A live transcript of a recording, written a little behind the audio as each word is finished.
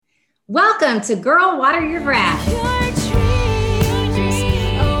Welcome to Girl Water Your Grass.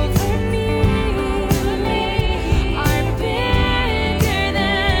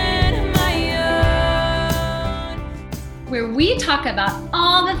 Where we talk about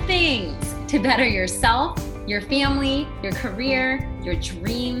all the things to better yourself, your family, your career, your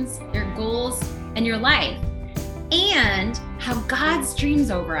dreams, your goals, and your life. And how God's dreams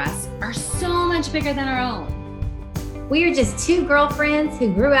over us are so much bigger than our own. We are just two girlfriends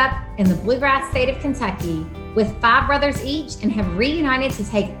who grew up in the bluegrass state of Kentucky with 5 brothers each and have reunited to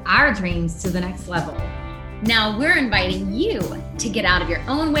take our dreams to the next level. Now we're inviting you to get out of your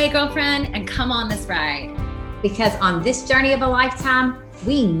own way, girlfriend, and come on this ride. Because on this journey of a lifetime,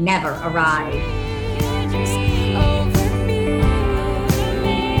 we never arrive.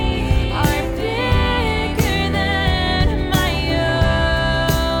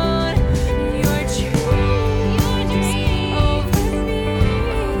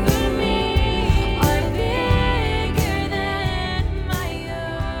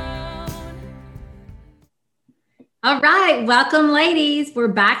 All right, welcome ladies. We're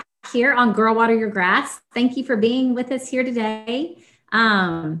back here on Girl Water Your Grass. Thank you for being with us here today. Hey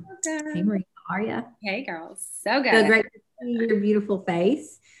Marie, how are you? Hey girls, so good. So great to see your beautiful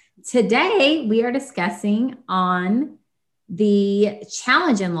face. Today we are discussing on the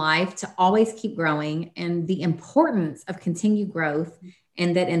challenge in life to always keep growing and the importance of continued growth,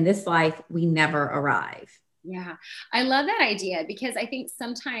 and that in this life we never arrive. Yeah, I love that idea because I think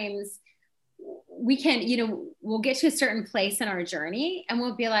sometimes we can, we'll get to a certain place in our journey and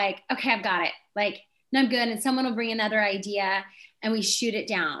we'll be like, okay, I've got it. Like, no, I'm good. And someone will bring another idea and we shoot it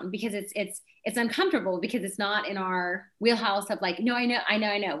down because it's uncomfortable because it's not in our wheelhouse of like, no, I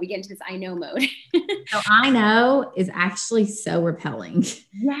know. We get into this I know mode. So I know is actually so repelling.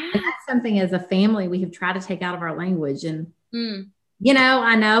 Yeah. And that's something as a family we have tried to take out of our language. And,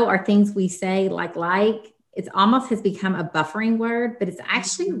 I know are things we say like, it's almost has become a buffering word, but it's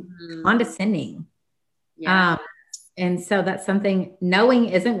actually condescending. Yeah. And so that's something. Knowing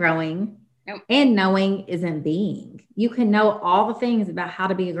isn't growing. Nope. And knowing isn't being. You can know all the things about how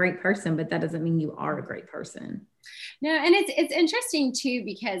to be a great person, but that doesn't mean you are a great person. No, and it's interesting too,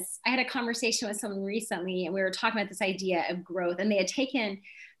 because I had a conversation with someone recently and we were talking about this idea of growth, and they had taken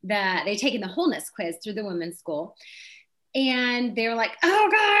the wholeness quiz through the women's school. And they were like, oh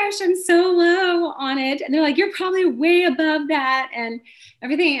gosh, I'm so low on it. And they're like, you're probably way above that and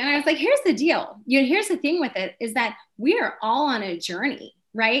everything. And I was like, here's the deal. Here's the thing with it is that we are all on a journey,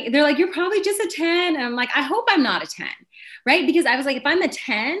 right? They're like, you're probably just a 10. And I'm like, I hope I'm not a 10, right? Because I was like, if I'm a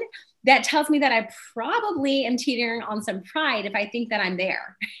 10, that tells me that I probably am teetering on some pride if I think that I'm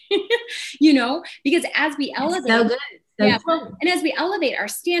there, because as we elevate, so good. And as we elevate, our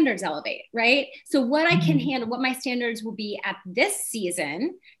standards elevate, right? So what I can handle, what my standards will be at this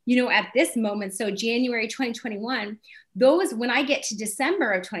season, at this moment. So January 2021, when I get to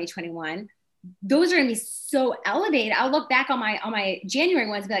December of 2021, those are going to be so elevated. I'll look back on my January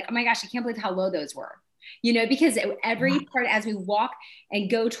ones and be like, oh my gosh, I can't believe how low those were. Because every part as we walk and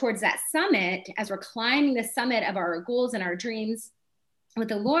go towards that summit, as we're climbing the summit of our goals and our dreams with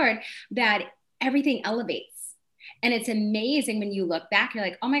the Lord, that everything elevates. And it's amazing when you look back, you're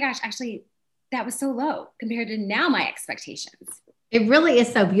like, oh my gosh, actually, that was so low compared to now my expectations. It really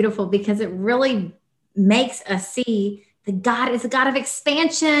is so beautiful because it really makes us see that God is a God of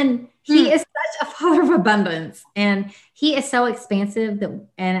expansion. He is such a father of abundance, and he is so expansive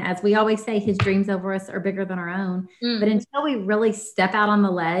and as we always say, his dreams over us are bigger than our own. But until we really step out on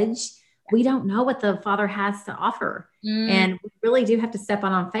the ledge, we don't know what the Father has to offer. And we really do have to step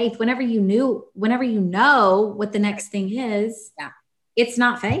on faith. Whenever you know what the next thing is, it's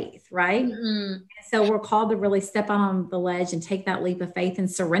not faith, right? So we're called to really step on the ledge and take that leap of faith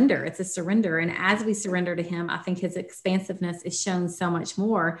and surrender. It's a surrender. And as we surrender to him, I think his expansiveness is shown so much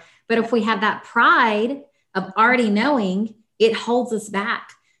more. But if we have that pride of already knowing, it holds us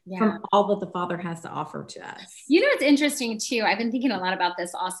back from all that the Father has to offer to us. It's interesting too. I've been thinking a lot about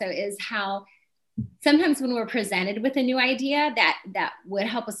this also, is how sometimes when we're presented with a new idea that would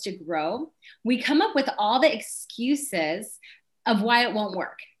help us to grow, we come up with all the excuses of why it won't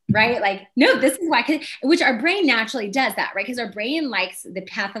work, right? Like, no, this is why, which our brain naturally does that, right? Because our brain likes the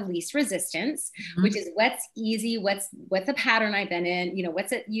path of least resistance, which is what's easy, what's a pattern I've been in,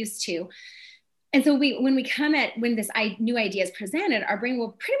 what's it used to. And so when this new idea is presented, our brain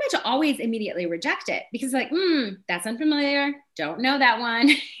will pretty much always immediately reject it because like, that's unfamiliar. Don't know that one.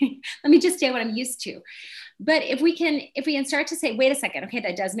 Let me just stay what I'm used to. But if we can start to say, wait a second, okay,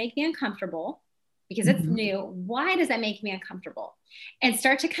 that does make me uncomfortable because it's new. Why does that make me uncomfortable? And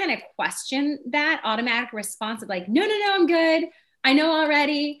start to kind of question that automatic response of like, no, I'm good. I know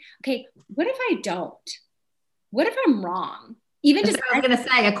already. Okay, what if I don't? What if I'm wrong? Even That's just, what I was going to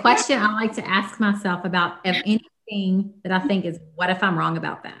say, a question I like to ask myself about anything that I think is, what if I'm wrong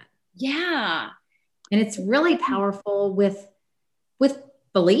about that? yeah. And it's really powerful with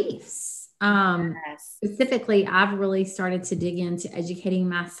beliefs. Yes. Specifically, I've really started to dig into educating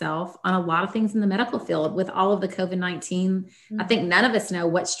myself on a lot of things in the medical field with all of the COVID-19. I think none of us know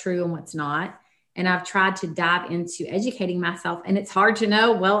what's true and what's not. And I've tried to dive into educating myself. And it's hard to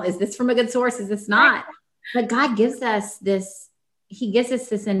know, well, is this from a good source? Is this not? But God gives us this, He gives us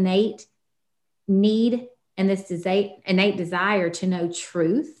this innate need and this innate desire to know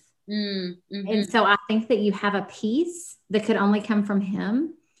truth. Mm-hmm. And so I think that you have a peace that could only come from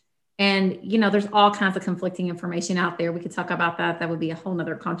Him. And, there's all kinds of conflicting information out there. We could talk about that. That would be a whole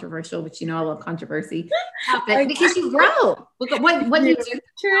nother controversial, but I love controversy. But because you grow. Look at what you do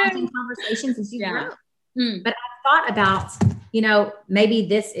in conversations is you grow. But I thought about, maybe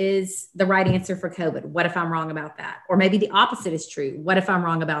this is the right answer for COVID. What if I'm wrong about that? Or maybe the opposite is true. What if I'm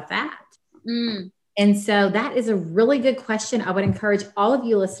wrong about that? And so that is a really good question. I would encourage all of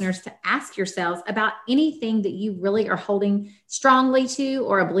you listeners to ask yourselves about anything that you really are holding strongly to,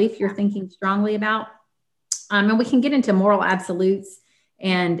 or a belief you're thinking strongly about. And we can get into moral absolutes,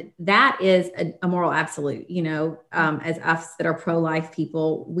 and that is a moral absolute. As us that are pro-life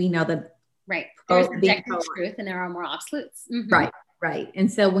people, we know that there's objective truth and there are moral absolutes. Right.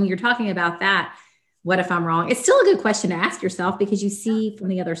 And so when you're talking about that, what if I'm wrong? It's still a good question to ask yourself, because you see from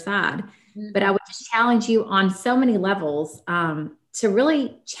the other side. But I would just challenge you on so many levels to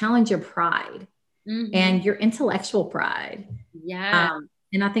really challenge your pride and your intellectual pride. Yeah.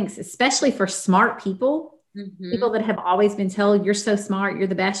 And I think especially for smart people, people that have always been told, you're so smart, you're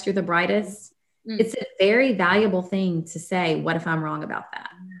the best, you're the brightest. It's a very valuable thing to say, what if I'm wrong about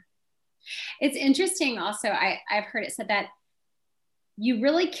that? It's interesting also, I've heard it said that you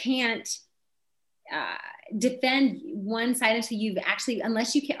really can't defend one side until you've actually,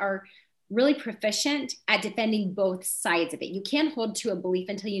 unless you are really proficient at defending both sides of it. You can't hold to a belief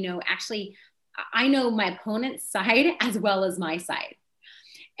until actually, I know my opponent's side as well as my side.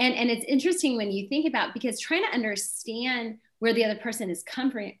 And it's interesting when you think about, because trying to understand where the other person is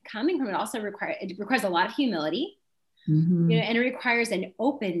coming from, it also requires a lot of humility, and it requires an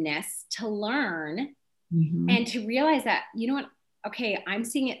openness to learn and to realize that, okay, I'm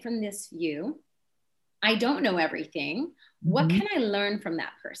seeing it from this view. I don't know everything. What can I learn from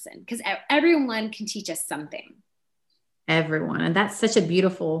that person? Because everyone can teach us something. Everyone. And that's such a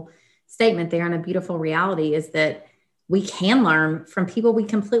beautiful statement there, and a beautiful reality is that we can learn from people we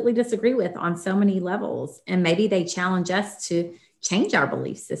completely disagree with on so many levels. And maybe they challenge us to change our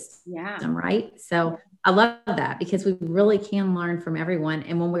belief system, right? So I love that, because we really can learn from everyone.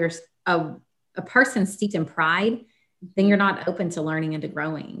 And when we're a person steeped in pride, then you're not open to learning and to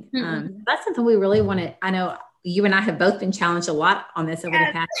growing. That's something we really want to, I know you and I have both been challenged a lot on this over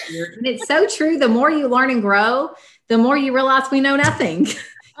the past year. And it's so true. The more you learn and grow, the more you realize we know nothing.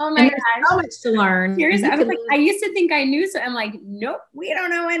 Oh my gosh. So much to learn. I used to think I knew. So I'm like, nope, we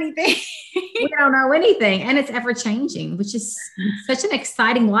don't know anything. We don't know anything. And it's ever changing, which is such an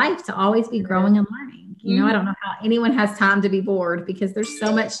exciting life to always be growing and learning. I don't know how anyone has time to be bored, because there's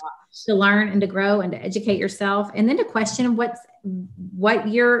so much to learn and to grow and to educate yourself, and then to question what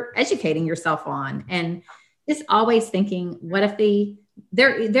you're educating yourself on. And just always thinking, what if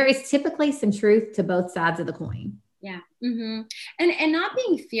there is typically some truth to both sides of the coin. Yeah. And not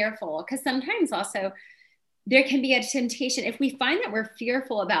being fearful, because sometimes also there can be a temptation, if we find that we're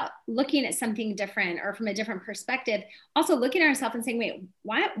fearful about looking at something different or from a different perspective, also looking at ourselves and saying, wait,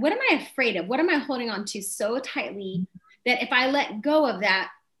 what am I afraid of? What am I holding on to so tightly that if I let go of that,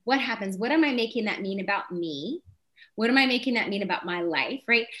 what happens? What am I making that mean about me? What am I making that mean about my life?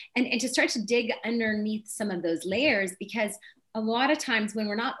 Right. And to start to dig underneath some of those layers, because a lot of times when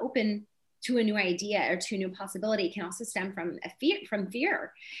we're not open to a new idea or to a new possibility, it can also stem from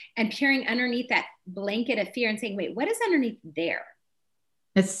fear, and peering underneath that blanket of fear and saying, wait, what is underneath there?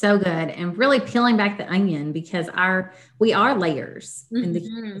 It's so good. And really peeling back the onion, because we are layers, and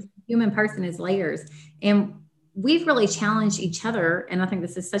the human person is layers. And we've really challenged each other. And I think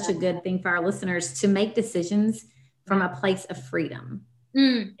this is such a good thing for our listeners to make decisions from a place of freedom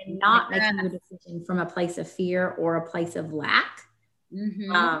and not making a decision from a place of fear or a place of lack.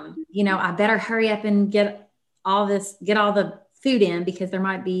 I better hurry up and get all the food in, because there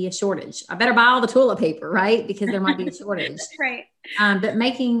might be a shortage. I better buy all the toilet paper, right? Because there might be a shortage. Right. But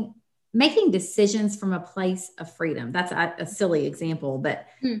making decisions from a place of freedom. That's a silly example, but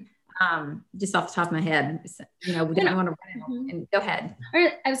just off the top of my head, we didn't want to run out. And go ahead.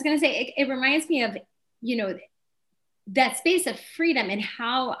 I was going to say, it reminds me of, that space of freedom and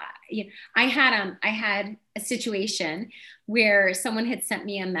how, you know, I had a situation where someone had sent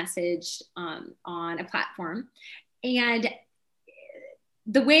me a message on a platform, and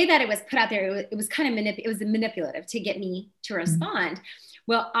the way that it was put out there, it was kind of it was manipulative to get me to respond.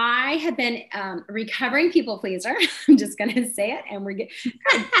 Well, I have been a recovering people pleaser. I'm just going to say it, and we're getting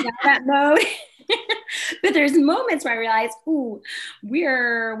out that mode. But there's moments where I realize, ooh,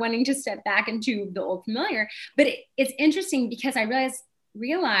 we're wanting to step back into the old familiar. But it's interesting because I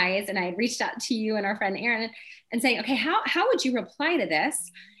realized, and I reached out to you and our friend Erin and saying, okay, how would you reply to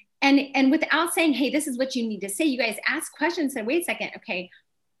this? And without saying, hey, this is what you need to say, you guys ask questions. Said, wait a second, okay,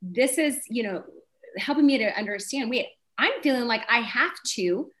 this is, you know, helping me to understand. Wait, I'm feeling like I have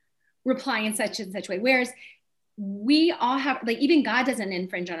to reply in such and such way. Whereas we all have, like, even God doesn't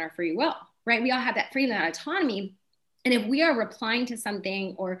infringe on our free will, right? We all have that freedom and autonomy. And if we are replying to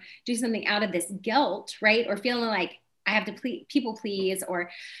something or do something out of this guilt, right? Or feeling like I have to people please, or,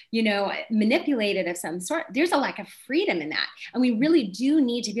 you know, manipulated of some sort, there's a lack of freedom in that. And we really do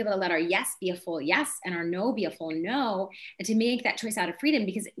need to be able to let our yes be a full yes and our no be a full no, and to make that choice out of freedom,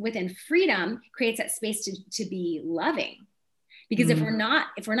 because within freedom creates that space to be loving. Because if we're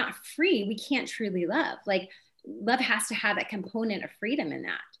not free, we can't truly love. Like, love has to have that component of freedom in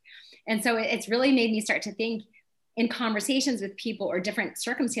that. And so it's really made me start to think in conversations with people or different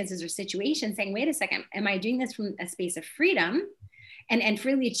circumstances or situations, saying, wait a second, am I doing this from a space of freedom and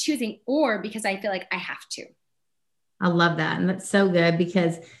freely choosing, or because I feel like I have to? I love that. And that's so good,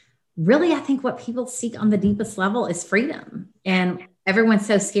 because really, I think what people seek on the deepest level is freedom. And everyone's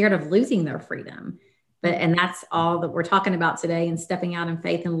so scared of losing their freedom. And that's all that we're talking about today, and stepping out in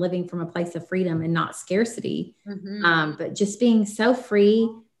faith and living from a place of freedom and not scarcity. But just being so free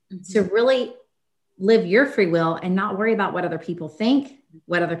to really live your free will and not worry about what other people think,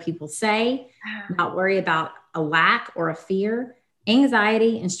 what other people say, not worry about a lack or a fear.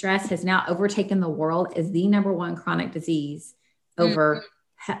 Anxiety and stress has now overtaken the world as the number one chronic disease over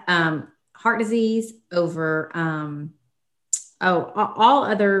heart disease, over all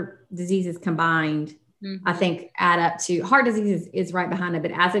other diseases combined. I think add up to heart disease is right behind it.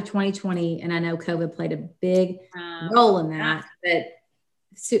 But as of 2020, and I know COVID played a big role in that,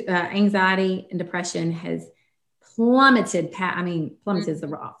 anxiety and depression has plummeted. Plummeted is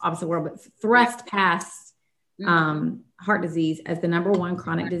the opposite word, but thrust past heart disease as the number one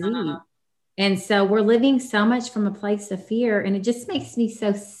chronic disease. And so we're living so much from a place of fear. And it just makes me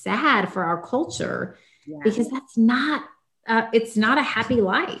so sad for our culture, because that's not, it's not a happy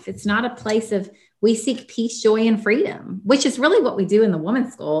life. It's not a place of, we seek peace, joy, and freedom, which is really what we do in the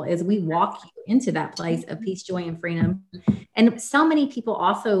Women's School, is we walk you into that place of peace, joy, and freedom. And so many people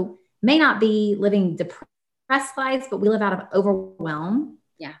also may not be living depressed lives, but we live out of overwhelm.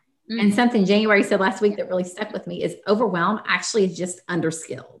 And something January said last week that really stuck with me is overwhelm actually is just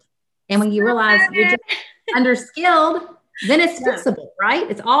underskilled. And when you realize you're just underskilled, then it's fixable, right?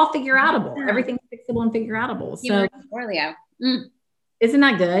 It's all figure outable. Everything's fixable and figure outable. So isn't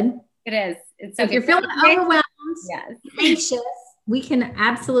that good? It is. It's so if you're feeling overwhelmed, anxious, we can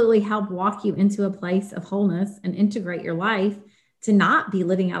absolutely help walk you into a place of wholeness and integrate your life to not be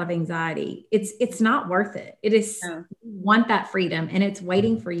living out of anxiety. It's not worth it. It is, you want that freedom, and it's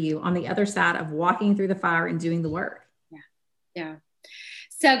waiting for you on the other side of walking through the fire and doing the work. Yeah.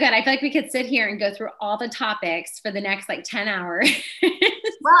 So good. I feel like we could sit here and go through all the topics for the next 10 hours.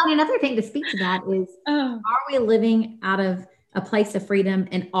 Well, and another thing to speak to that is, are we living out of a place of freedom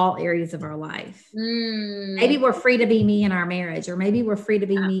in all areas of our life? Maybe we're free to be me in our marriage, or maybe we're free to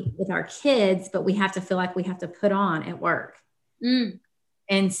be me with our kids, but we have to feel like we have to put on at work.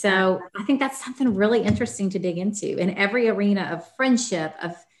 And so I think that's something really interesting to dig into in every arena of friendship,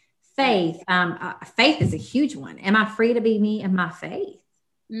 of faith. Faith is a huge one. Am I free to be me in my faith?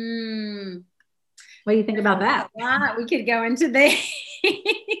 What do you think about that? We could go into this.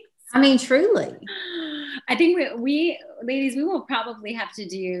 Truly. I think we ladies, we will probably have to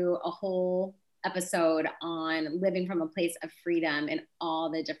do a whole episode on living from a place of freedom in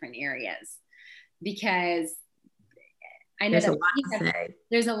all the different areas, because I know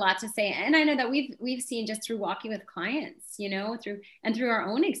there's a lot to say. And I know that we've seen just through walking with clients, through our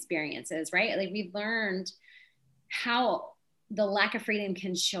own experiences, right? Like, we've learned how the lack of freedom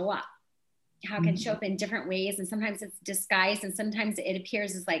can show up, how it can show up in different ways. And sometimes it's disguised, and sometimes it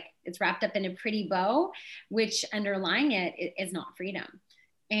appears as like it's wrapped up in a pretty bow, which underlying it is not freedom.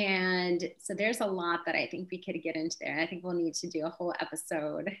 And so there's a lot that I think we could get into there. I think we'll need to do a whole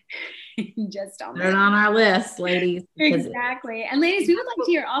episode just on that. Put it on our list, ladies. Exactly. And ladies, we would like to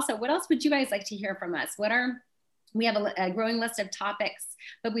hear also, what else would you guys like to hear from us? What are We have a growing list of topics,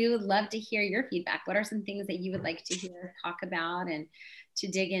 but we would love to hear your feedback. What are some things that you would like to hear talk about and to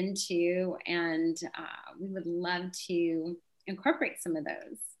dig into? And we would love to incorporate some of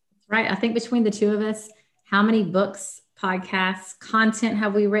those. Right. I think between the two of us, how many books, podcasts, content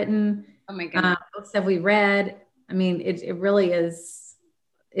have we written? Oh my goodness. Books have we read? I mean, it really is,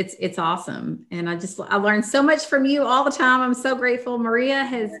 it's awesome. And I learned so much from you all the time. I'm so grateful. Maria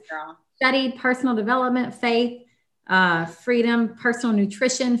has studied personal development, faith, freedom, personal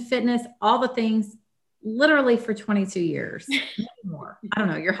nutrition, fitness, all the things literally for 22 years. More. I don't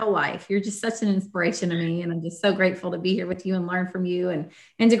know, your whole life. You're just such an inspiration to me. And I'm just so grateful to be here with you and learn from you and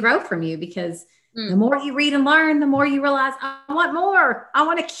to grow from you, because the more you read and learn, the more you realize, I want more. I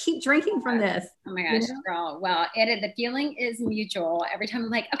want to keep drinking from this. Oh my gosh, girl. Well, the feeling is mutual. Every time I'm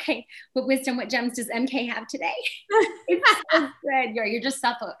like, okay, what wisdom, what gems does MK have today? It's so good. You're just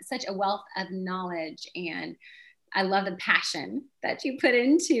such a wealth of knowledge. And I love the passion that you put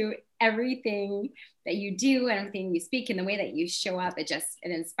into everything that you do and everything you speak and the way that you show up. It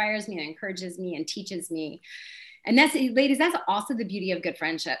inspires me and encourages me and teaches me. And ladies, that's also the beauty of good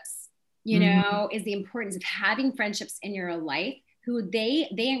friendships, is the importance of having friendships in your life who they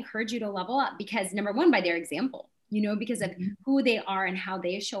encourage you to level up, because number one, by their example, because of who they are and how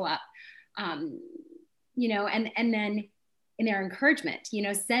they show up, and then in their encouragement,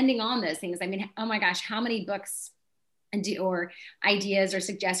 sending on those things. I mean, oh my gosh, how many books or ideas or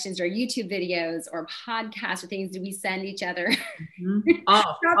suggestions or YouTube videos or podcasts or things do we send each other?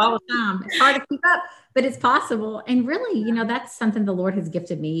 All the time. It's hard to keep up, but it's possible. And really, that's something the Lord has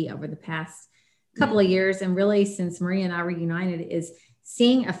gifted me over the past couple of years. And really since Maria and I were united, is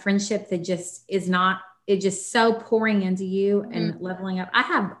seeing a friendship that just it's just so pouring into you and leveling up. I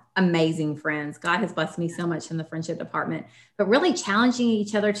have amazing friends. God has blessed me so much in the friendship department, but really challenging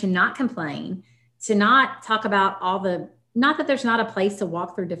each other to not complain, to not talk about not that there's not a place to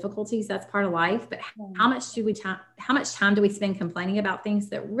walk through difficulties. That's part of life, but how much time do we spend complaining about things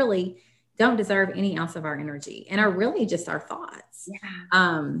that really don't deserve any ounce of our energy and are really just our thoughts?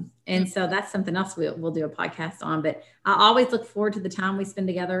 And so that's something else we'll do a podcast on, but I always look forward to the time we spend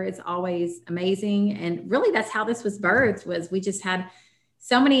together. It's always amazing. And really that's how this was birthed, was we just had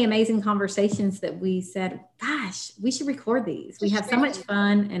so many amazing conversations that we said, gosh, we should record these. We have so much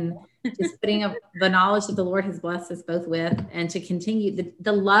fun, and just putting up the knowledge that the Lord has blessed us both with, and to continue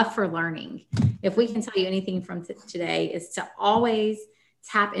the love for learning. If we can tell you anything from today, is to always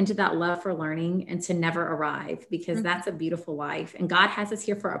tap into that love for learning and to never arrive, because that's a beautiful life. And God has us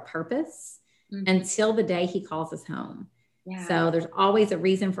here for a purpose until the day he calls us home. So there's always a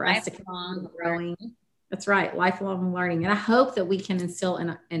reason for us to continue growing. That's right. Lifelong learning. And I hope that we can instill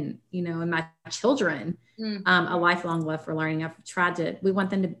in my children, a lifelong love for learning. We want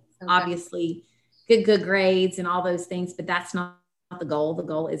them to obviously get good grades and all those things, but that's not the goal. The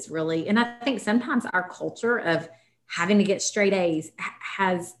goal is really, and I think sometimes our culture of having to get straight A's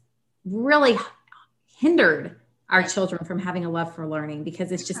has really hindered our children from having a love for learning,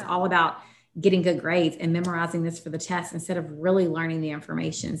 because it's just all about getting good grades and memorizing this for the test instead of really learning the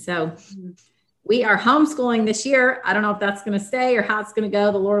information. So we are homeschooling this year. I don't know if that's going to stay or how it's going to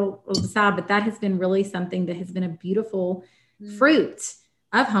go. The Lord will decide, but that has been really something that has been a beautiful fruit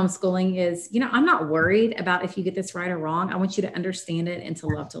of homeschooling is, I'm not worried about if you get this right or wrong. I want you to understand it and to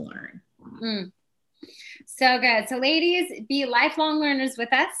love to learn. So good. So ladies, be lifelong learners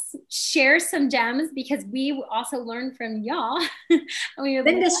with us. Share some gems, because we also learn from y'all.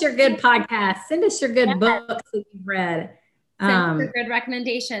 Send us your good podcasts. Send us your good books that you've read. Send us good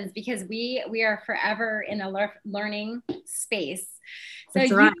recommendations, because we are forever in a learning space. So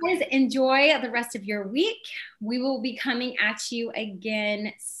you guys enjoy the rest of your week. We will be coming at you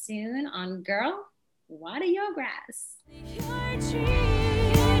again soon on Girl, Water Your Grass.